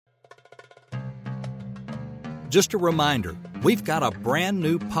Just a reminder, we've got a brand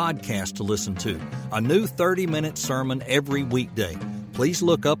new podcast to listen to, a new 30-minute sermon every weekday. Please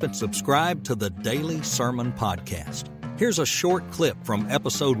look up and subscribe to the Daily Sermon Podcast. Here's a short clip from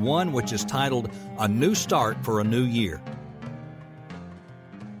episode 1, which is titled, A New Start for a New Year.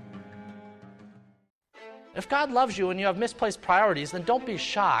 If God loves you and you have misplaced priorities, then don't be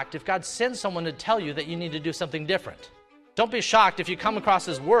shocked if God sends someone to tell you that you need to do something different. Don't be shocked if you come across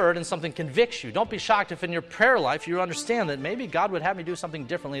His Word and something convicts you. Don't be shocked if in your prayer life you understand that maybe God would have me do something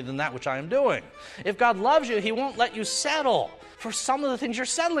differently than that which I am doing. If God loves you, He won't let you settle for some of the things you're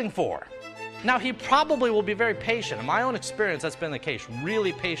settling for. Now, He probably will be very patient. In my own experience, that's been the case.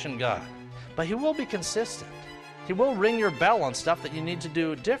 Really patient God. But He will be consistent. He will ring your bell on stuff that you need to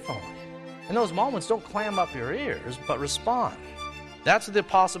do differently. In those moments, don't clam up your ears, but respond. That's what the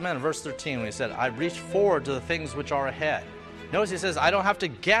apostle meant in verse 13 when he said, I reach forward to the things which are ahead. Notice he says, I don't have to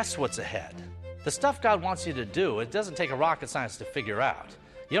guess what's ahead. The stuff God wants you to do, it doesn't take a rocket science to figure out.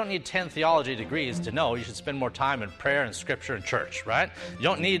 You don't need 10 theology degrees to know you should spend more time in prayer and scripture and church, right? You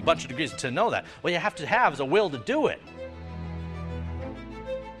don't need a bunch of degrees to know that. What you have to have is a will to do it.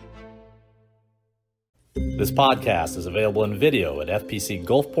 This podcast is available in video at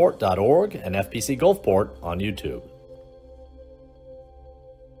fpcgulfport.org and FPC Gulfport on YouTube.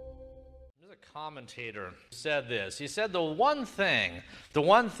 Commentator said this. He said the one thing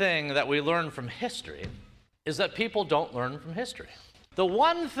that we learn from history is that people don't learn from history. The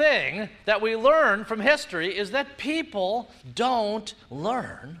one thing that we learn from history is that people don't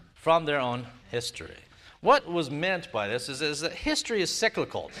learn from their own history. What was meant by this is that history is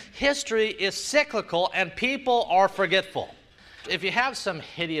cyclical. History is cyclical and people are forgetful. If you have some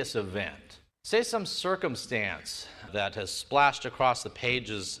hideous event, say some circumstance that has splashed across the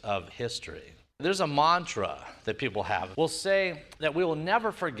pages of history, there's a mantra that people have. We'll say that we will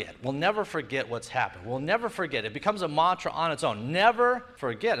never forget. We'll never forget what's happened. We'll never forget. It becomes a mantra on its own. Never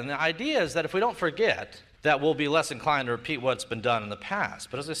forget. And the idea is that if we don't forget, that we'll be less inclined to repeat what's been done in the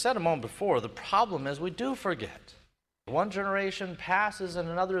past. But as I said a moment before, the problem is we do forget. One generation passes and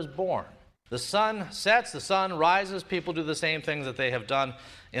another is born. The sun sets, the sun rises, people do the same things that they have done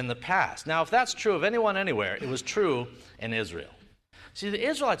in the past. Now, if that's true of anyone anywhere, it was true in Israel. See, the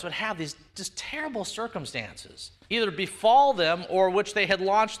Israelites would have these just terrible circumstances either befall them or which they had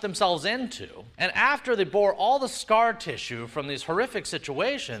launched themselves into. And after they bore all the scar tissue from these horrific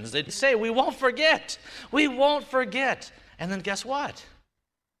situations, they'd say, we won't forget. We won't forget. And then guess what?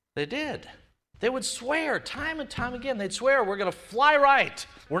 They did. They would swear time and time again. They'd swear, we're going to fly right.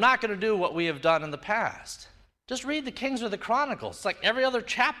 We're not going to do what we have done in the past. Just read the Kings or the Chronicles. It's like every other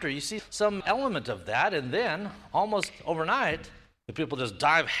chapter you see some element of that. And then, almost overnight, the people just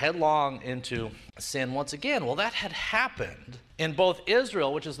dive headlong into sin once again. Well, that had happened in both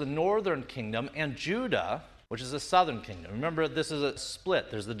Israel, which is the northern kingdom, and Judah, which is the southern kingdom. Remember, this is a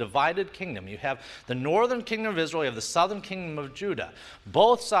split. There's the divided kingdom. You have the northern kingdom of Israel, you have the southern kingdom of Judah.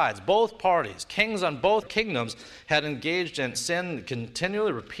 Both sides, both parties, kings on both kingdoms had engaged in sin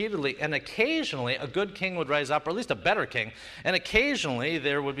continually, repeatedly, and occasionally a good king would rise up, or at least a better king, and occasionally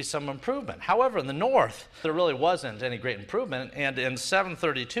there would be some improvement. However, in the north, there really wasn't any great improvement, and in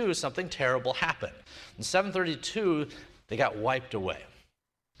 732, something terrible happened. In 732, they got wiped away.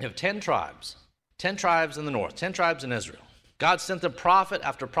 You have 10 tribes. 10 tribes in the north, 10 tribes in Israel. God sent them prophet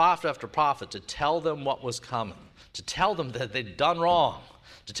after prophet after prophet to tell them what was coming, to tell them that they'd done wrong,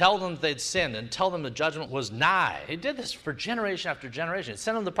 to tell them that they'd sinned, and tell them the judgment was nigh. He did this for generation after generation. He'd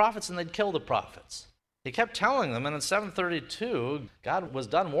send them the prophets and they'd kill the prophets. He kept telling them, and in 732, God was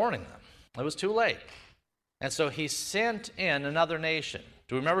done warning them. It was too late. And so he sent in another nation.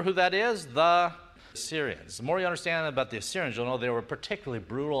 Do you remember who that is? The Assyrians. The more you understand about the Assyrians, you'll know they were a particularly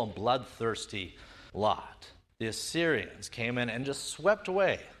brutal and bloodthirsty lot. The Assyrians came in and just swept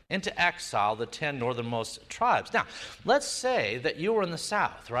away into exile the 10 northernmost tribes. Now, let's say that you were in the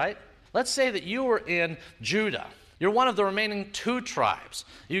south, right? Let's say that you were in Judah. You're one of the remaining 2 tribes.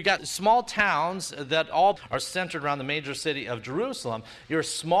 You've got small towns that all are centered around the major city of Jerusalem. You're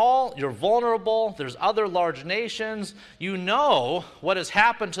small, you're vulnerable, there's other large nations. You know what has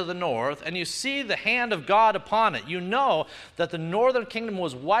happened to the north, and you see the hand of God upon it. You know that the northern kingdom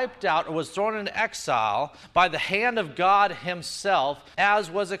was wiped out or was thrown into exile by the hand of God himself,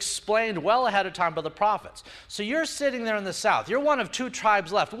 as was explained well ahead of time by the prophets. So you're sitting there in the south. You're one of 2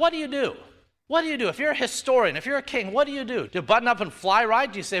 tribes left. What do you do? What do you do? If you're a historian, if you're a king, what do you do? Do you button up and fly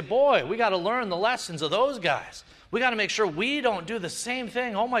right? Do you say, boy, we got to learn the lessons of those guys. We got to make sure we don't do the same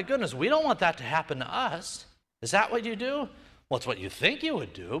thing. Oh my goodness, we don't want that to happen to us. Is that what you do? Well, it's what you think you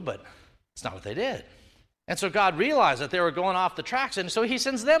would do, but it's not what they did. And so God realized that they were going off the tracks, and so he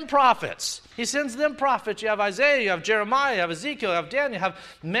sends them prophets. He sends them prophets. You have Isaiah, you have Jeremiah, you have Ezekiel, you have Daniel, you have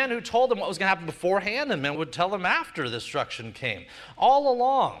men who told them what was going to happen beforehand, and men would tell them after the destruction came. All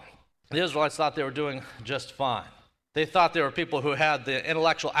along, the Israelites thought they were doing just fine. They thought they were people who had the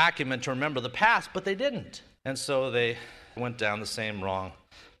intellectual acumen to remember the past, but they didn't. And so they went down the same wrong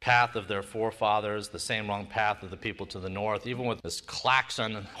path of their forefathers, the same wrong path of the people to the north, even with this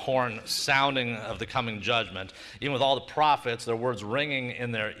klaxon horn sounding of the coming judgment, even with all the prophets, their words ringing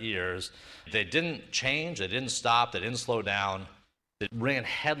in their ears. They didn't change, they didn't stop, they didn't slow down. They ran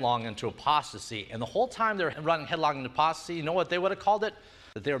headlong into apostasy, and the whole time they were running headlong into apostasy, you know what they would have called it?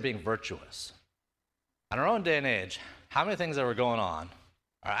 That they were being virtuous. In our own day and age, how many things that were going on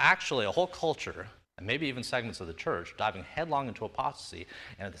are actually a whole culture, and maybe even segments of the church, diving headlong into apostasy,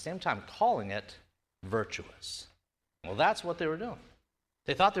 and at the same time calling it virtuous. Well, that's what they were doing.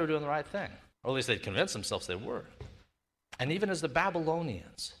 They thought they were doing the right thing, or at least they'd convinced themselves they were. And even as the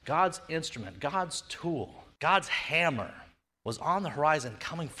Babylonians, God's instrument, God's tool, God's hammer was on the horizon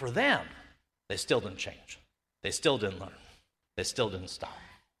coming for them, they still didn't change. They still didn't learn. They still didn't stop.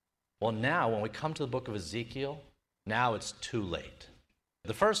 Well, now when we come to the book of Ezekiel, now it's too late.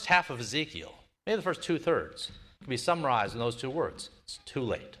 The first half of Ezekiel, maybe the first 2/3, can be summarized in those two words. It's too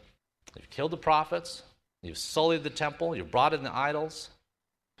late. You've killed the prophets, you've sullied the temple, you've brought in the idols.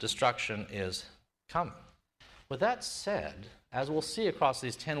 Destruction is coming. With that said, as we'll see across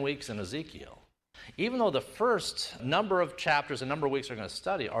these 10 weeks in Ezekiel, even though the first number of chapters and number of weeks we're going to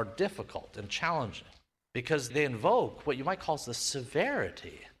study are difficult and challenging, because they invoke what you might call the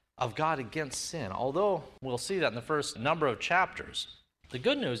severity of God against sin, although we'll see that in the first number of chapters, the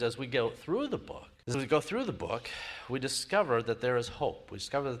good news as we go through the book, we discover that there is hope. We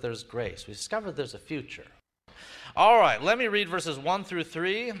discover that there's grace. We discover that there's a future. All right, let me read verses 1 through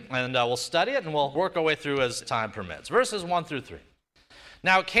 3, and we'll study it, and we'll work our way through as time permits. Verses 1 through 3.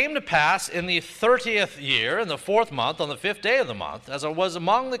 Now it came to pass in the 30th year, in the 4th month, on the 5th day of the month, as I was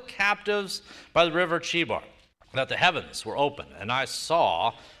among the captives by the river Chebar, that the heavens were open, and I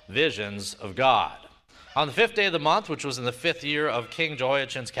saw visions of God. On the 5th day of the month, which was in the 5th year of King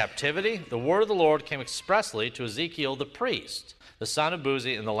Jehoiachin's captivity, the word of the Lord came expressly to Ezekiel the priest, the son of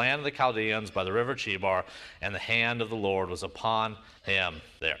Buzi, in the land of the Chaldeans by the river Chebar, and the hand of the Lord was upon him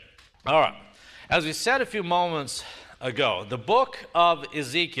there. All right. As we said a few moments ago, the book of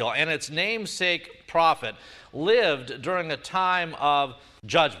Ezekiel and its namesake prophet lived during a time of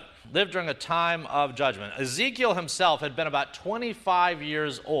judgment. Ezekiel himself had been about 25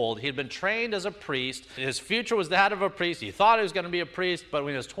 years old. He had been trained as a priest. His future was that of a priest. He thought he was going to be a priest, but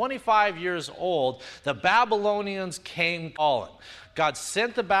when he was 25 years old, the Babylonians came calling. God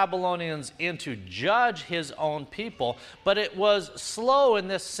sent the Babylonians in to judge his own people, but it was slow in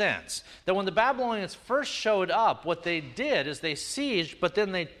this sense, that when the Babylonians first showed up, what they did is they sieged, but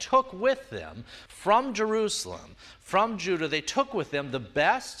then they took with them from Jerusalem, from Judah, they took with them the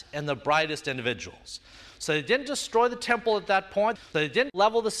best and the brightest individuals. So they didn't destroy the temple at that point. They didn't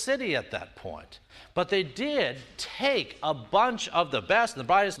level the city at that point. But they did take a bunch of the best and the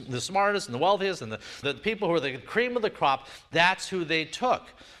brightest, and the smartest and the wealthiest and the people who were the cream of the crop. That's who they took.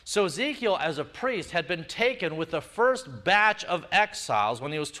 So Ezekiel, as a priest, had been taken with the first batch of exiles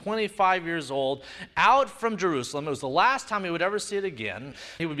when he was 25 years old out from Jerusalem. It was the last time he would ever see it again.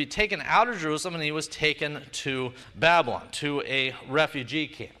 He would be taken out of Jerusalem, and he was taken to Babylon, to a refugee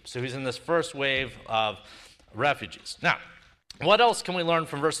camp. So he's in this first wave of refugees. Now, what else can we learn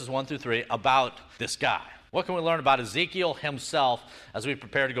from verses 1 through 3 about this guy? What can we learn about Ezekiel himself as we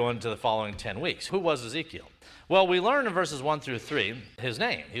prepare to go into the following 10 weeks? Who was Ezekiel? Well, we learn in verses 1 through 3 his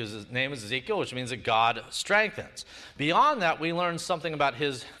name. His name is Ezekiel, which means that God strengthens. Beyond that, we learn something about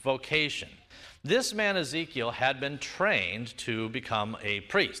his vocation. This man Ezekiel had been trained to become a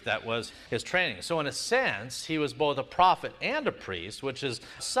priest. That was his training. So in a sense, he was both a prophet and a priest, which is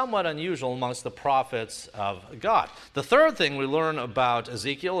somewhat unusual amongst the prophets of God. The third thing we learn about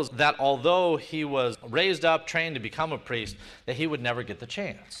Ezekiel is that although he was raised up, trained to become a priest, that he would never get the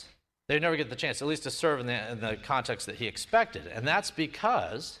chance. They would never get the chance, at least to serve in the context that he expected. And that's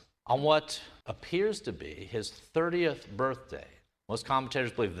because on what appears to be his 30th birthday, most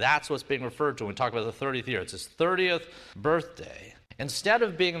commentators believe that's what's being referred to when we talk about the 30th year. It's his 30th birthday. Instead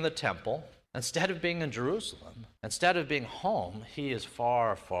of being in the temple, instead of being in Jerusalem, instead of being home, he is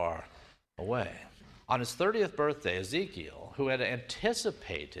far, far away. On his 30th birthday, Ezekiel, who had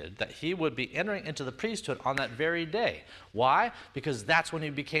anticipated that he would be entering into the priesthood on that very day. Why? Because that's when he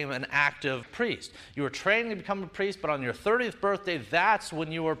became an active priest. You were training to become a priest, but on your 30th birthday, that's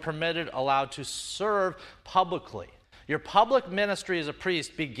when you were permitted, allowed to serve publicly. Your public ministry as a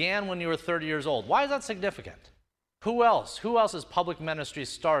priest began when you were 30 years old. Why is that significant? Who else? Who else's public ministry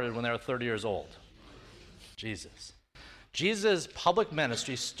started when they were 30 years old? Jesus. Jesus' public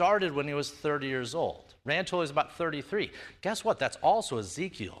ministry started when he was 30 years old. Ran until he was about 33. Guess what? That's also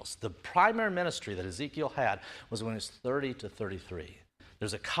Ezekiel's. The primary ministry that Ezekiel had was when he was 30 to 33.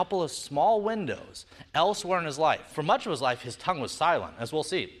 There's a couple of small windows elsewhere in his life. For much of his life, his tongue was silent, as we'll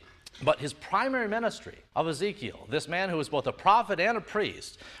see. But his primary ministry of Ezekiel, this man who was both a prophet and a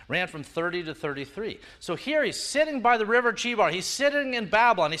priest, ran from 30 to 33. So here he's sitting by the river Chebar. He's sitting in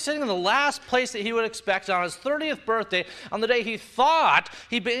Babylon. He's sitting in the last place that he would expect on his 30th birthday, on the day he thought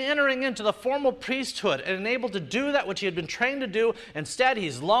he'd be entering into the formal priesthood and enabled to do that which he had been trained to do. Instead,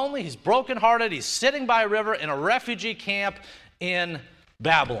 he's lonely, he's brokenhearted, he's sitting by a river in a refugee camp in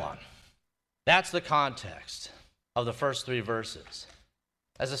Babylon. That's the context of the first 3 verses.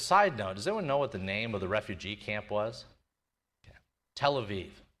 As a side note, does anyone know what the name of the refugee camp was? Okay. Tel Aviv.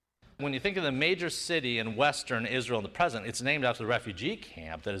 When you think of the major city in western Israel in the present, it's named after the refugee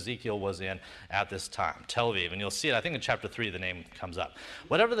camp that Ezekiel was in at this time, Tel Aviv. And you'll see it, I think in chapter 3, the name comes up.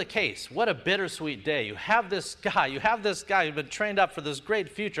 Whatever the case, what a bittersweet day. You have this guy who's been trained up for this great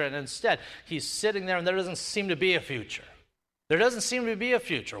future, and instead he's sitting there and there doesn't seem to be a future. There doesn't seem to be a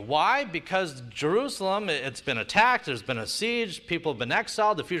future. Why? Because Jerusalem, it's been attacked, there's been a siege, people have been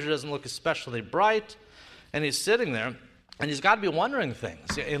exiled, the future doesn't look especially bright, and he's sitting there, and he's got to be wondering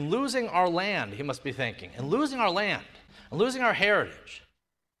things. In losing our land, he must be thinking, in losing our land, in losing our heritage,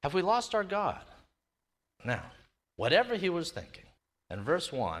 have we lost our God? Now, whatever he was thinking, in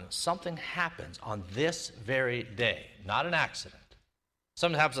verse 1, something happens on this very day, not an accident.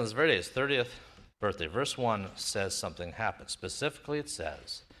 Something happens on this very day, his 30th birthday. Verse 1 says something happened. Specifically, it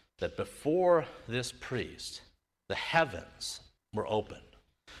says that before this priest, the heavens were opened.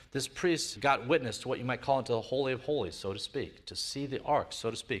 This priest got witness to what you might call into the Holy of Holies, so to speak, to see the ark, so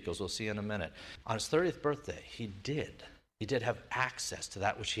to speak, as we'll see in a minute. On his 30th birthday, he did have access to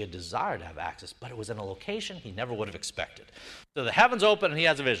that which he had desired to have access, but it was in a location he never would have expected. So the heavens open and he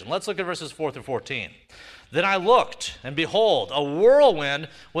has a vision. Let's look at verses 4 through 14. Then I looked, and behold, a whirlwind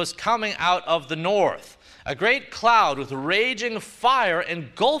was coming out of the north, a great cloud with raging fire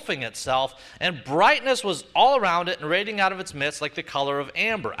engulfing itself, and brightness was all around it and radiating out of its midst like the color of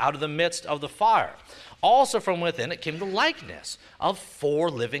amber, out of the midst of the fire. Also from within it came the likeness of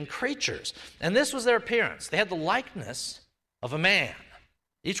 4 living creatures. And this was their appearance. They had the likeness of a man.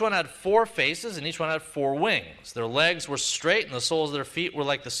 Each one had 4 faces, and each one had 4 wings. Their legs were straight, and the soles of their feet were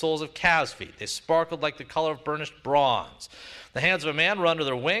like the soles of calves' feet. They sparkled like the color of burnished bronze. The hands of a man were under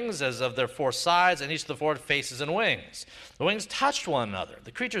their wings, as of their 4 sides, and each of the 4 had faces and wings. The wings touched one another.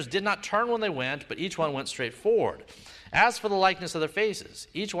 The creatures did not turn when they went, but each one went straight forward. As for the likeness of their faces,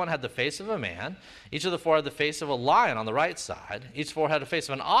 each one had the face of a man. Each of the 4 had the face of a lion on the right side. Each 4 had the face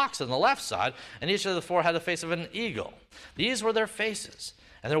of an ox on the left side, and each of the 4 had the face of an eagle. These were their faces.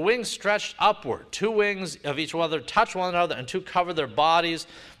 And their wings stretched upward. 2 wings of each one touched one another, and 2 covered their bodies.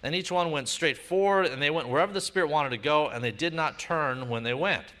 And each one went straight forward, and they went wherever the Spirit wanted to go, and they did not turn when they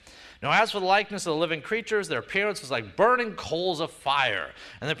went. Now as for the likeness of the living creatures, their appearance was like burning coals of fire,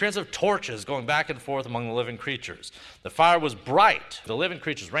 and the appearance of torches going back and forth among the living creatures. The fire was bright. The living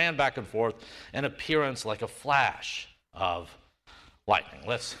creatures ran back and forth, an appearance like a flash of lightning.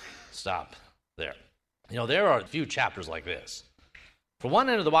 Let's stop there. You know, there are a few chapters like this. From one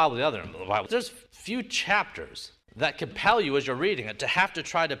end of the Bible to the other end of the Bible, there's few chapters that compel you as you're reading it to have to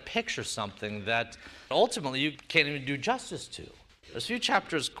try to picture something that ultimately you can't even do justice to. There's a few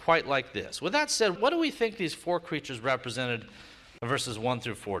chapters quite like this. With that said, what do we think these 4 creatures represented in verses 1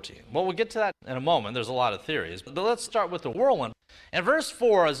 through 14? Well, we'll get to that in a moment. There's a lot of theories. But let's start with the whirlwind. In verse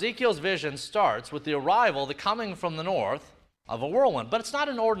 4, Ezekiel's vision starts with the arrival, the coming from the north of a whirlwind. But it's not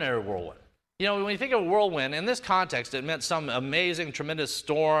an ordinary whirlwind. You know, when you think of a whirlwind, in this context, it meant some amazing, tremendous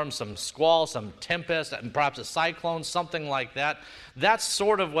storm, some squall, some tempest, and perhaps a cyclone, something like that. That's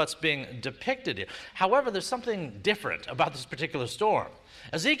sort of what's being depicted here. However, there's something different about this particular storm.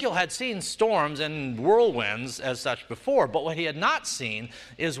 Ezekiel had seen storms and whirlwinds as such before, but what he had not seen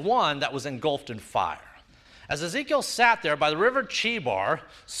is one that was engulfed in fire. As Ezekiel sat there by the river Chebar,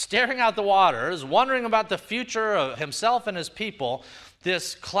 staring out the waters, wondering about the future of himself and his people,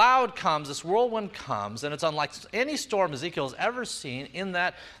 this cloud comes, this whirlwind comes, and it's unlike any storm Ezekiel has ever seen in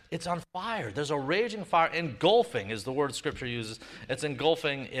that it's on fire. There's a raging fire. Engulfing is the word Scripture uses. It's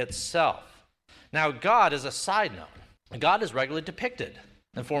engulfing itself. Now, God, as a side note, God is regularly depicted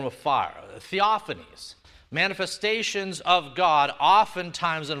in the form of fire. Theophanies, manifestations of God,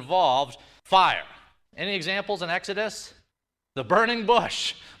 oftentimes involved fire. Any examples in Exodus? The burning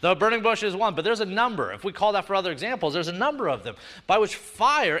bush. The burning bush is one, but there's a number. If we call that for other examples, there's a number of them by which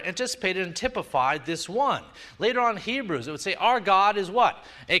fire anticipated and typified this one. Later on in Hebrews, it would say our God is what?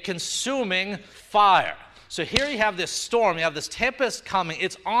 A consuming fire. So here you have this storm, you have this tempest coming.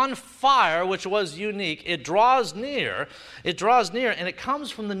 It's on fire, which was unique. It draws near, and it comes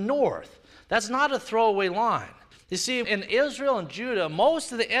from the north. That's not a throwaway line. You see, in Israel and Judah,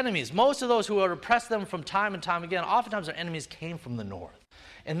 most of the enemies, most of those who would oppress them from time and time again, oftentimes their enemies came from the north.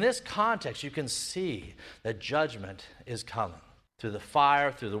 In this context, you can see that judgment is coming. Through the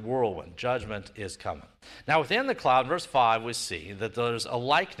fire, through the whirlwind, judgment is coming. Now, within the cloud, verse 5, we see that there's a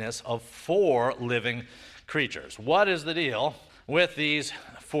likeness of 4 living creatures. What is the deal with these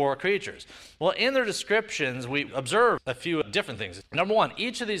 4 creatures? Well, in their descriptions, we observe a few different things. Number one,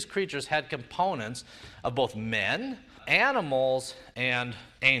 each of these creatures had components of both men, animals, and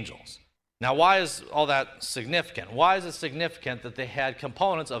angels. Now, why is all that significant? Why is it significant that they had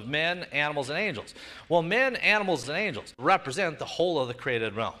components of men, animals, and angels? Well, men, animals, and angels represent the whole of the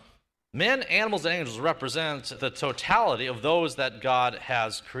created realm. Men, animals, and angels represent the totality of those that God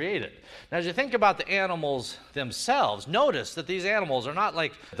has created. Now, as you think about the animals themselves, notice that these animals are not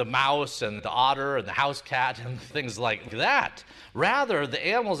like the mouse and the otter and the house cat and things like that. Rather, the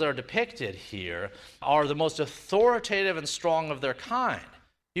animals that are depicted here are the most authoritative and strong of their kind.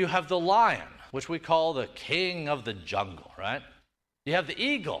 You have the lion, which we call the king of the jungle, right? You have the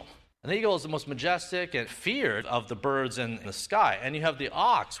eagle. And the eagle is the most majestic and feared of the birds in the sky. And you have the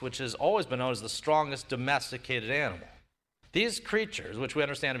ox, which has always been known as the strongest domesticated animal. These creatures, which we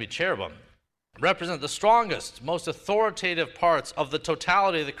understand to be cherubim, represent the strongest, most authoritative parts of the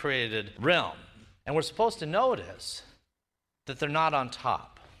totality of the created realm. And we're supposed to notice that they're not on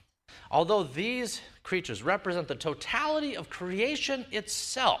top. Although these creatures represent the totality of creation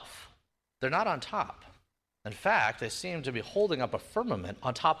itself, they're not on top. In fact, they seem to be holding up a firmament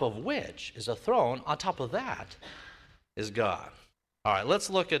on top of which is a throne. On top of that is God. All right,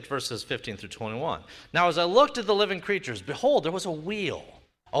 let's look at verses 15 through 21. Now, as I looked at the living creatures, behold, there was a wheel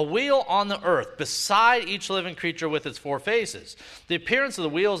on the earth, beside each living creature with its 4 faces. The appearance of the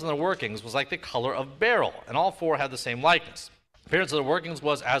wheels and their workings was like the color of beryl, and all 4 had the same likeness. The appearance of the workings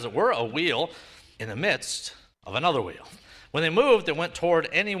was, as it were, a wheel in the midst of another wheel. When they moved, they went toward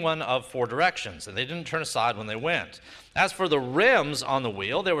any one of 4 directions, and they didn't turn aside when they went. As for the rims on the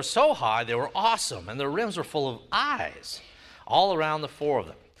wheel, they were so high, they were awesome, and their rims were full of eyes all around the 4 of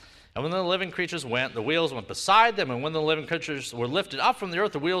them. And when the living creatures went, the wheels went beside them, and when the living creatures were lifted up from the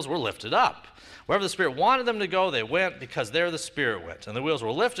earth, the wheels were lifted up. Wherever the Spirit wanted them to go, they went, because there the Spirit went. And the wheels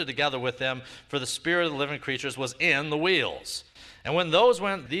were lifted together with them, for the spirit of the living creatures was in the wheels. And when those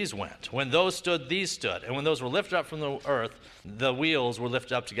went, these went. When those stood, these stood. And when those were lifted up from the earth, the wheels were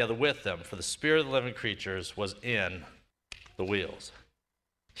lifted up together with them, for the spirit of the living creatures was in the wheels.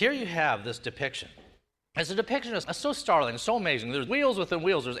 Here you have this depiction. It's a depiction that's so startling, so amazing. There's wheels within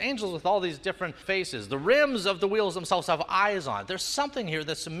wheels. There's angels with all these different faces. The rims of the wheels themselves have eyes on it. There's something here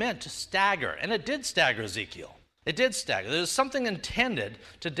that's meant to stagger, and it did stagger Ezekiel. It did stagger. There's something intended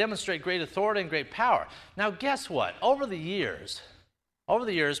to demonstrate great authority and great power. Now, guess what? Over the years,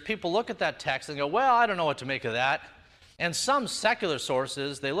 people look at that text and go, well, I don't know what to make of that. And some secular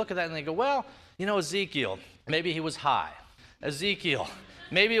sources, they look at that and they go, well, Ezekiel, maybe he was high. Ezekiel,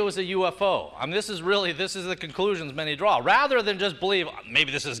 maybe it was a UFO. I mean, this is the conclusions many draw. Rather than just believe,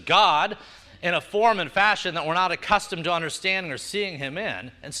 maybe this is God in a form and fashion that we're not accustomed to understanding or seeing him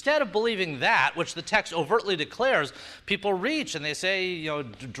in, instead of believing that, which the text overtly declares, people reach and they say,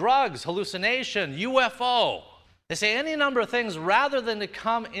 drugs, hallucination, UFO. They say any number of things rather than to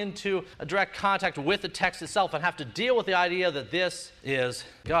come into a direct contact with the text itself and have to deal with the idea that this is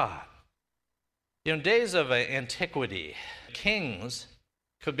God. In days of antiquity, kings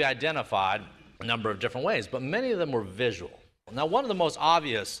could be identified a number of different ways, but many of them were visual. Now, one of the most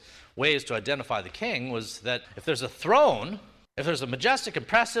obvious ways to identify the king was that if there's a throne, if there's a majestic,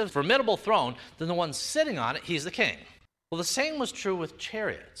 impressive, formidable throne, then the one sitting on it, he's the king. Well, the same was true with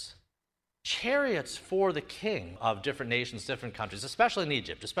chariots. Chariots for the king of different nations, different countries, especially in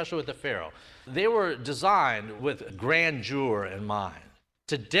Egypt, especially with the Pharaoh. They were designed with grandeur in mind,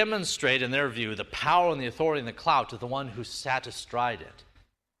 to demonstrate, in their view, the power and the authority and the clout of the one who sat astride it.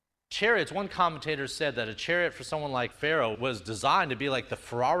 Chariots, one commentator said that a chariot for someone like Pharaoh was designed to be like the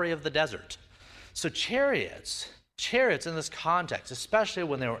Ferrari of the desert. So chariots in this context, especially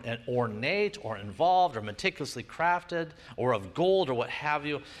when they were ornate or involved or meticulously crafted or of gold or what have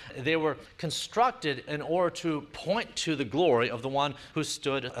you, they were constructed in order to point to the glory of the one who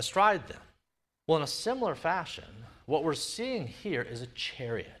stood astride them. Well, in a similar fashion, what we're seeing here is a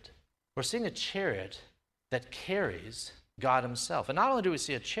chariot. We're seeing a chariot that carries God himself. And not only do we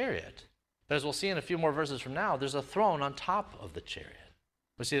see a chariot, but as we'll see in a few more verses from now, there's a throne on top of the chariot.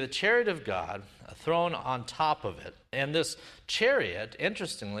 We see the chariot of God, a throne on top of it. And this chariot,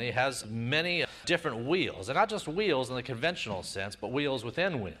 interestingly, has many different wheels. And not just wheels in the conventional sense, but wheels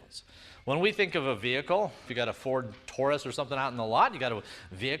within wheels. When we think of a vehicle, if you got a Ford Taurus or something out in the lot, you got a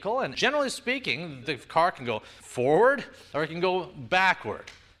vehicle. And generally speaking, the car can go forward or it can go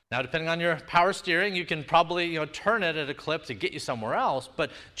backward. Now, depending on your power steering, you can probably turn it at a clip to get you somewhere else. But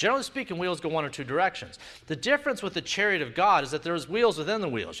generally speaking, wheels go one or two directions. The difference with the chariot of God is that there's wheels within the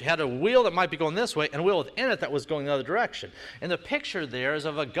wheels. You had a wheel that might be going this way and a wheel within it that was going the other direction. And the picture there is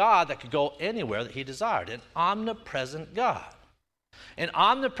of a God that could go anywhere that he desired, an omnipresent God. An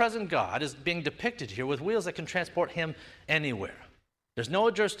omnipresent God is being depicted here with wheels that can transport him anywhere. There's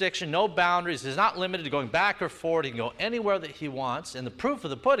no jurisdiction, no boundaries. He's not limited to going back or forward. He can go anywhere that he wants. And the proof of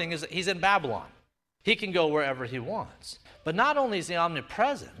the pudding is that he's in Babylon. He can go wherever he wants. But not only is he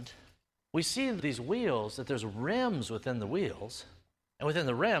omnipresent, we see these wheels, that there's rims within the wheels. And within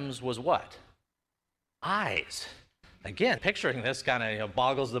the rims was what? Eyes. Again, picturing this kind of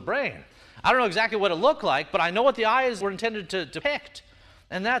boggles the brain. I don't know exactly what it looked like, but I know what the eyes were intended to depict.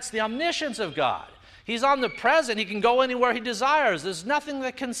 And that's the omniscience of God. He's omnipresent. He can go anywhere he desires. There's nothing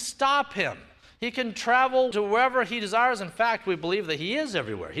that can stop him. He can travel to wherever he desires. In fact, we believe that he is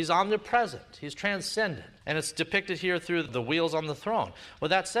everywhere. He's omnipresent. He's transcendent. And it's depicted here through the wheels on the throne.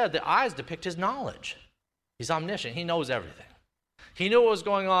 With that said, the eyes depict his knowledge. He's omniscient. He knows everything. He knew what was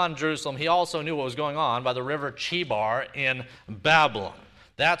going on in Jerusalem. He also knew what was going on by the river Chebar in Babylon.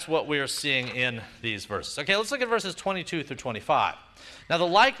 That's what we are seeing in these verses. Okay, let's look at verses 22 through 25. Now, the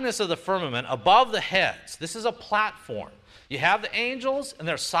likeness of the firmament above the heads, this is a platform. You have the angels, and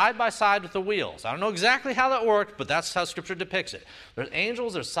they're side by side with the wheels. I don't know exactly how that worked, but that's how Scripture depicts it. There's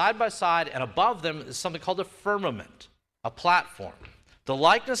angels, they're side by side, and above them is something called a firmament, a platform. The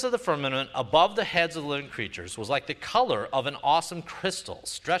likeness of the firmament above the heads of the living creatures was like the color of an awesome crystal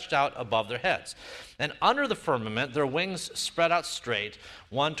stretched out above their heads. And under the firmament, their wings spread out straight,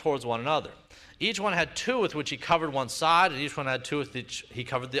 one towards one another. Each one had two with which he covered one side, and each one had two with which he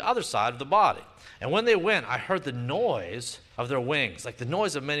covered the other side of the body. And when they went, I heard the noise of their wings, like the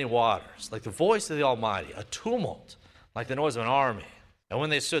noise of many waters, like the voice of the Almighty, a tumult, like the noise of an army. And when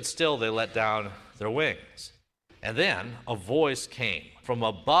they stood still, they let down their wings. And then a voice came from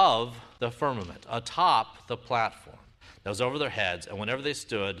above the firmament, atop the platform that was over their heads, and whenever they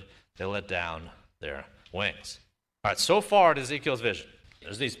stood, they let down their wings. All right, so far in Ezekiel's vision,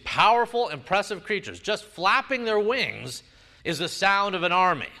 there's these powerful, impressive creatures. Just flapping their wings is the sound of an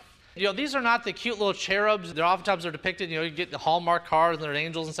army. These are not the cute little cherubs. Oftentimes they're depicted, you get the Hallmark cars and they're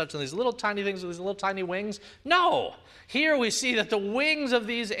angels and such, and these little tiny things with these little tiny wings. No! Here we see that the wings of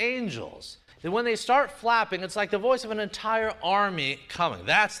these angels, that when they start flapping, it's like the voice of an entire army coming.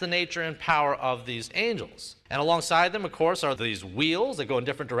 That's the nature and power of these angels. And alongside them, of course, are these wheels that go in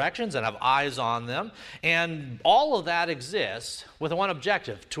different directions and have eyes on them. And all of that exists with one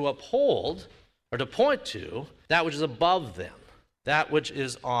objective, to uphold or to point to that which is above them, that which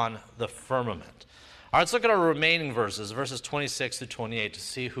is on the firmament. All right, let's look at our remaining verses 26 through 28, to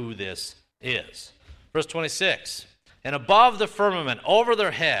see who this is. Verse 26, and above the firmament, over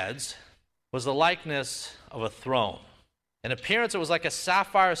their heads, was the likeness of a throne. In appearance, it was like a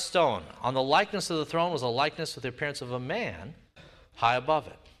sapphire stone. On the likeness of the throne was a likeness with the appearance of a man high above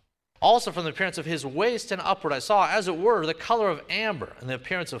it. Also from the appearance of his waist and upward, I saw, as it were, the color of amber and the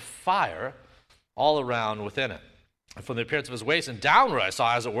appearance of fire all around within it. And from the appearance of his waist and downward, I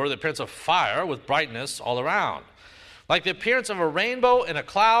saw, as it were, the appearance of fire with brightness all around. Like the appearance of a rainbow in a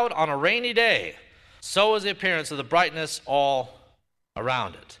cloud on a rainy day, so was the appearance of the brightness all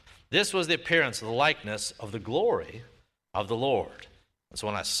around it. This was the appearance of the likeness of the glory of the Lord. And so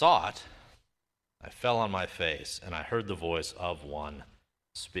when I saw it, I fell on my face, and I heard the voice of one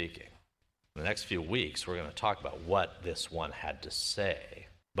speaking. In the next few weeks, we're going to talk about what this one had to say.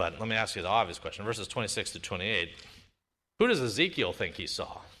 But let me ask you the obvious question. Verses 26 to 28, who does Ezekiel think he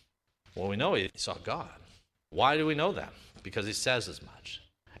saw? Well, we know he saw God. Why do we know that? Because he says as much.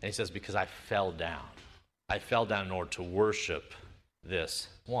 And he says, because I fell down. I fell down in order to worship this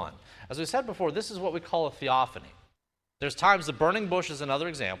one. As we said before, this is what we call a theophany. There's times, the burning bush is another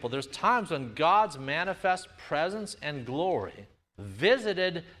example, there's times when God's manifest presence and glory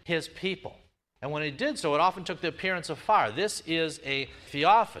visited his people. And when he did so, it often took the appearance of fire. This is a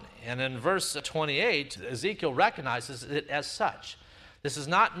theophany. And in verse 28, Ezekiel recognizes it as such. This is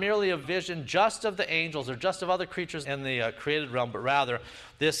not merely a vision just of the angels or just of other creatures in the created realm, but rather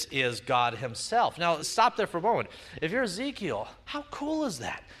this is God himself. Now, stop there for a moment. If you're Ezekiel, how cool is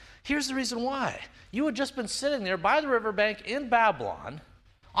that? Here's the reason why. You had just been sitting there by the riverbank in Babylon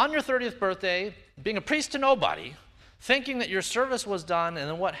on your 30th birthday, being a priest to nobody, thinking that your service was done, and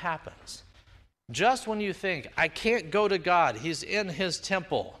then what happens? Just when you think, I can't go to God, he's in his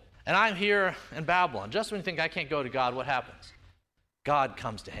temple, and I'm here in Babylon. Just when you think I can't go to God, what happens? God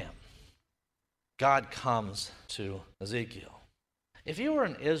comes to him. God comes to Ezekiel. If you were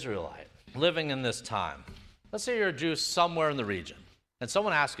an Israelite living in this time, let's say you're a Jew somewhere in the region, and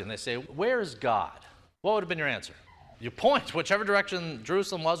someone asks you, and they say, where is God? What would have been your answer? You point whichever direction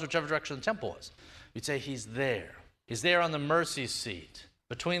Jerusalem was, whichever direction the temple was. You'd say, he's there. He's there on the mercy seat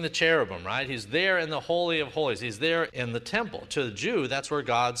between the cherubim, right? He's there in the Holy of Holies. He's there in the temple. To the Jew, that's where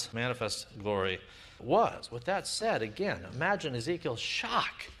God's manifest glory was. With that said, again, imagine Ezekiel's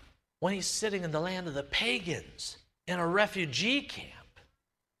shock when he's sitting in the land of the pagans in a refugee camp.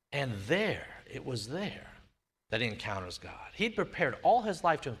 And there, it was there that he encounters God. He'd prepared all his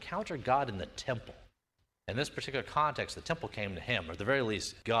life to encounter God in the temple. In this particular context, the temple came to him, or at the very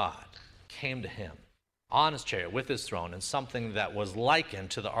least, God came to him on his chariot with his throne in something that was likened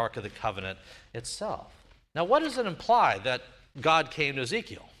to the Ark of the Covenant itself. Now, what does it imply that God came to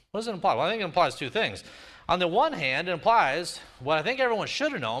Ezekiel? What does it imply? Well, I think it implies two things. On the one hand, it implies what I think everyone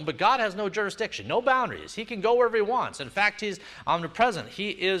should have known, but God has no jurisdiction, no boundaries. He can go wherever he wants. In fact, he's omnipresent. He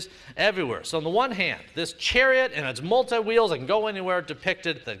is everywhere. So on the one hand, this chariot and its multi-wheels, it can go anywhere,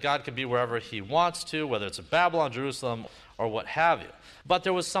 depicted that God can be wherever he wants to, whether it's in Babylon, Jerusalem, or what have you. But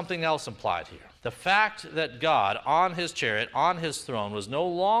there was something else implied here. The fact that God, on his chariot, on his throne, was no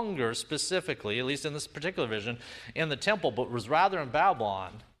longer specifically, at least in this particular vision, in the temple, but was rather in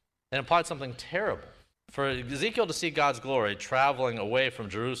Babylon, it implied something terrible. For Ezekiel to see God's glory traveling away from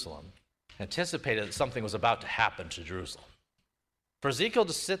Jerusalem anticipated that something was about to happen to Jerusalem. For Ezekiel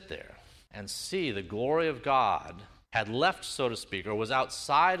to sit there and see the glory of God had left, so to speak, or was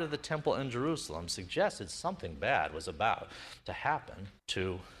outside of the temple in Jerusalem suggested something bad was about to happen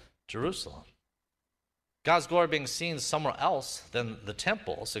to Jerusalem. God's glory being seen somewhere else than the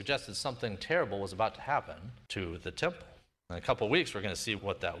temple suggested something terrible was about to happen to the temple. In a couple of weeks, we're going to see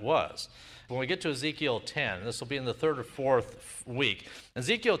what that was. When we get to Ezekiel 10, this will be in the third or fourth week.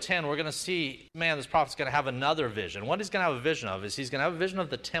 Ezekiel 10, we're going to see, man, this prophet's going to have another vision. What he's going to have a vision of is he's going to have a vision of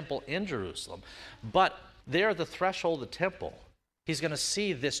the temple in Jerusalem. But there at the threshold of the temple, he's going to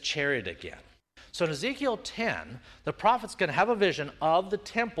see this chariot again. So in Ezekiel 10, the prophet's going to have a vision of the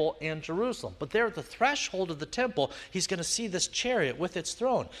temple in Jerusalem. But there at the threshold of the temple, he's going to see this chariot with its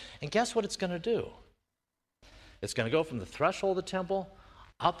throne. And guess what it's going to do? It's going to go from the threshold of the temple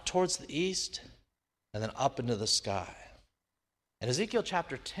up towards the east and then up into the sky. In Ezekiel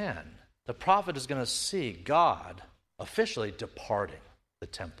chapter 10, the prophet is going to see God officially departing the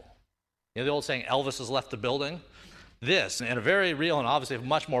temple. You know the old saying, Elvis has left the building? This, in a very real and obviously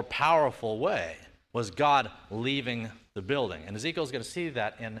much more powerful way, was God leaving the building. And Ezekiel is going to see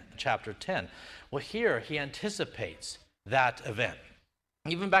that in chapter 10. Well, here he anticipates that event.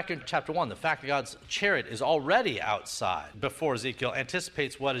 Even back in chapter 1, the fact that God's chariot is already outside before Ezekiel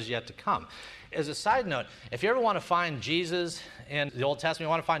anticipates what is yet to come. As a side note, if you ever want to find Jesus in the Old Testament, you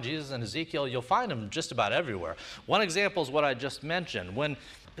want to find Jesus in Ezekiel, you'll find him just about everywhere. One example is what I just mentioned. When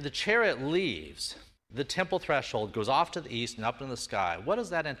the chariot leaves the temple threshold, goes off to the east and up in the sky, what does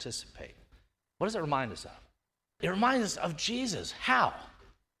that anticipate? What does it remind us of? It reminds us of Jesus. How?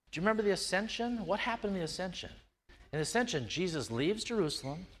 Do you remember the ascension? What happened in the ascension? In the ascension, Jesus leaves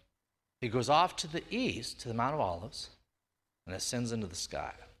Jerusalem, he goes off to the east, to the Mount of Olives, and ascends into the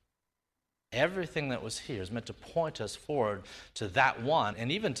sky. Everything that was here is meant to point us forward to that one,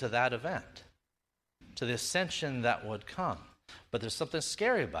 and even to that event, to the ascension that would come. But there's something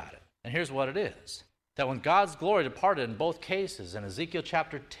scary about it, and here's what it is. That when God's glory departed in both cases, in Ezekiel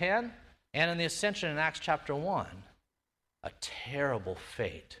chapter 10 and in the ascension in Acts chapter 1, a terrible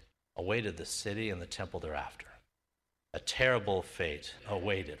fate awaited the city and the temple thereafter. A terrible fate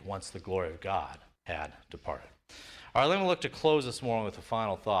awaited once the glory of God had departed. All right, let me look to close this morning with a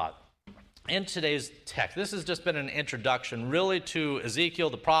final thought. In today's text, this has just been an introduction really to Ezekiel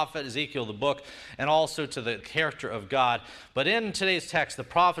the prophet, Ezekiel the book, and also to the character of God. But in today's text, the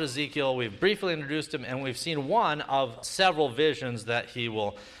prophet Ezekiel, we've briefly introduced him, and we've seen one of several visions that he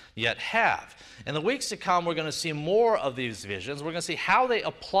will yet have. In the weeks to come, we're going to see more of these visions. We're going to see how they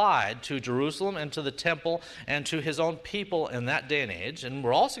applied to Jerusalem and to the temple and to his own people in that day and age. And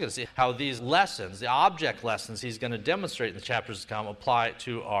we're also going to see how these lessons, the object lessons he's going to demonstrate in the chapters to come, apply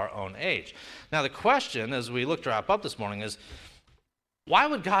to our own age. Now, the question, as we look to wrap up this morning, is why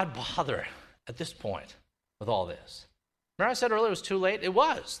would God bother at this point with all this? Remember I said earlier it was too late? It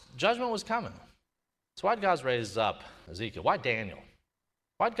was. Judgment was coming. So why did God raise up Ezekiel? Why Daniel?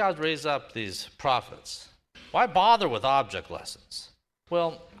 Why'd God raise up these prophets? Why bother with object lessons?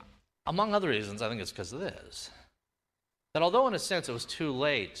 Well, among other reasons, I think it's because of this. That although in a sense it was too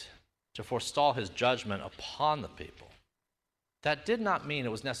late to forestall his judgment upon the people, that did not mean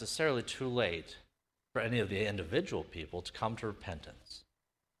it was necessarily too late for any of the individual people to come to repentance,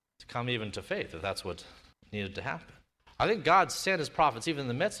 to come even to faith, if that's what needed to happen. I think God sent his prophets, even in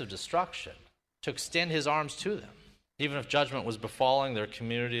the midst of destruction, to extend his arms to them, even if judgment was befalling their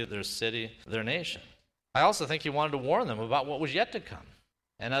community, their city, their nation. I also think he wanted to warn them about what was yet to come.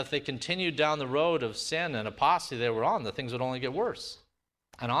 And if they continued down the road of sin and apostasy they were on, the things would only get worse.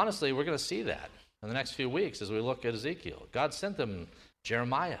 And honestly, we're going to see that in the next few weeks as we look at Ezekiel. God sent them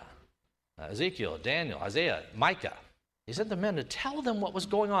Jeremiah, Ezekiel, Daniel, Isaiah, Micah. He sent the men to tell them what was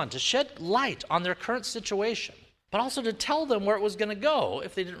going on, to shed light on their current situation, but also to tell them where it was going to go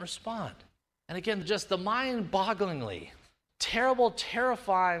if they didn't respond. And again, just the mind-bogglingly terrible,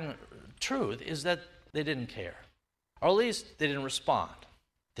 terrifying truth is that they didn't care. Or at least they didn't respond.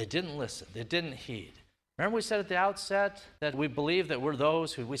 They didn't listen. They didn't heed. Remember we said at the outset that we believe that we're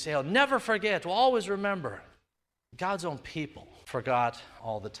those who we say, "I'll never forget, we'll always remember." God's own people forgot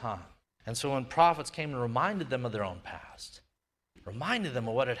all the time. And so when prophets came and reminded them of their own past, reminded them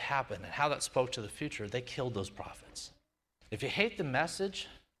of what had happened and how that spoke to the future, they killed those prophets. If you hate the message,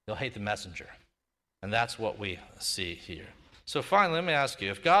 you'll hate the messenger. And that's what we see here. So finally, let me ask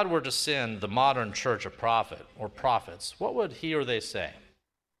you, if God were to send the modern church a prophet or prophets, what would he or they say?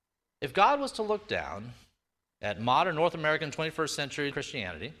 If God was to look down at modern North American 21st century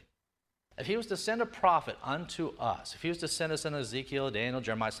Christianity, if he was to send a prophet unto us, if he was to send us an Ezekiel, Daniel,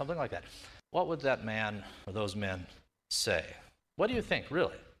 Jeremiah, something like that, what would that man or those men say? What do you think,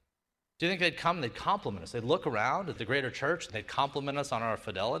 really? Do you think they'd come and they'd compliment us? They'd look around at the greater church and they'd compliment us on our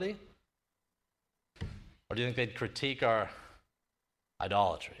fidelity? Or do you think they'd critique our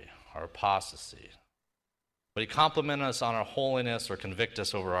idolatry, our apostasy? Would he compliment us on our holiness or convict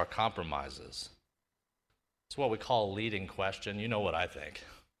us over our compromises? It's what we call a leading question. You know what I think.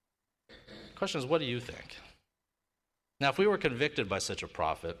 The question is, what do you think? Now, if we were convicted by such a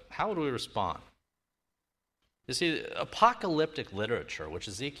prophet, how would we respond? You see, apocalyptic literature, which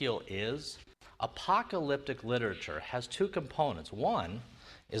Ezekiel is, apocalyptic literature has two components. One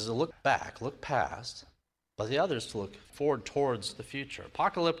is to look back, look past, but the other is to look forward towards the future.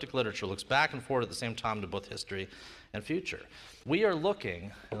 Apocalyptic literature looks back and forward at the same time to both history and future. We are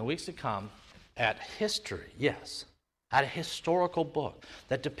looking, in the weeks to come, at history, yes, at a historical book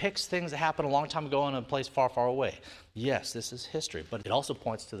that depicts things that happened a long time ago in a place far, far away. Yes, this is history, but it also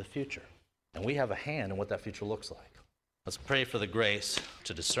points to the future. And we have a hand in what that future looks like. Let's pray for the grace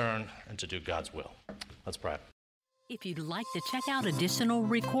to discern and to do God's will. Let's pray. If you'd like to check out additional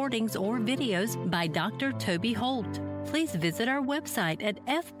recordings or videos by Dr. Toby Holt, please visit our website at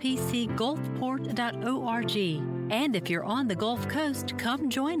fpcgulfport.org. And if you're on the Gulf Coast, come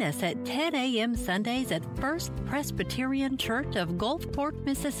join us at 10 a.m. Sundays at First Presbyterian Church of Gulfport,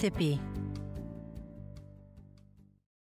 Mississippi.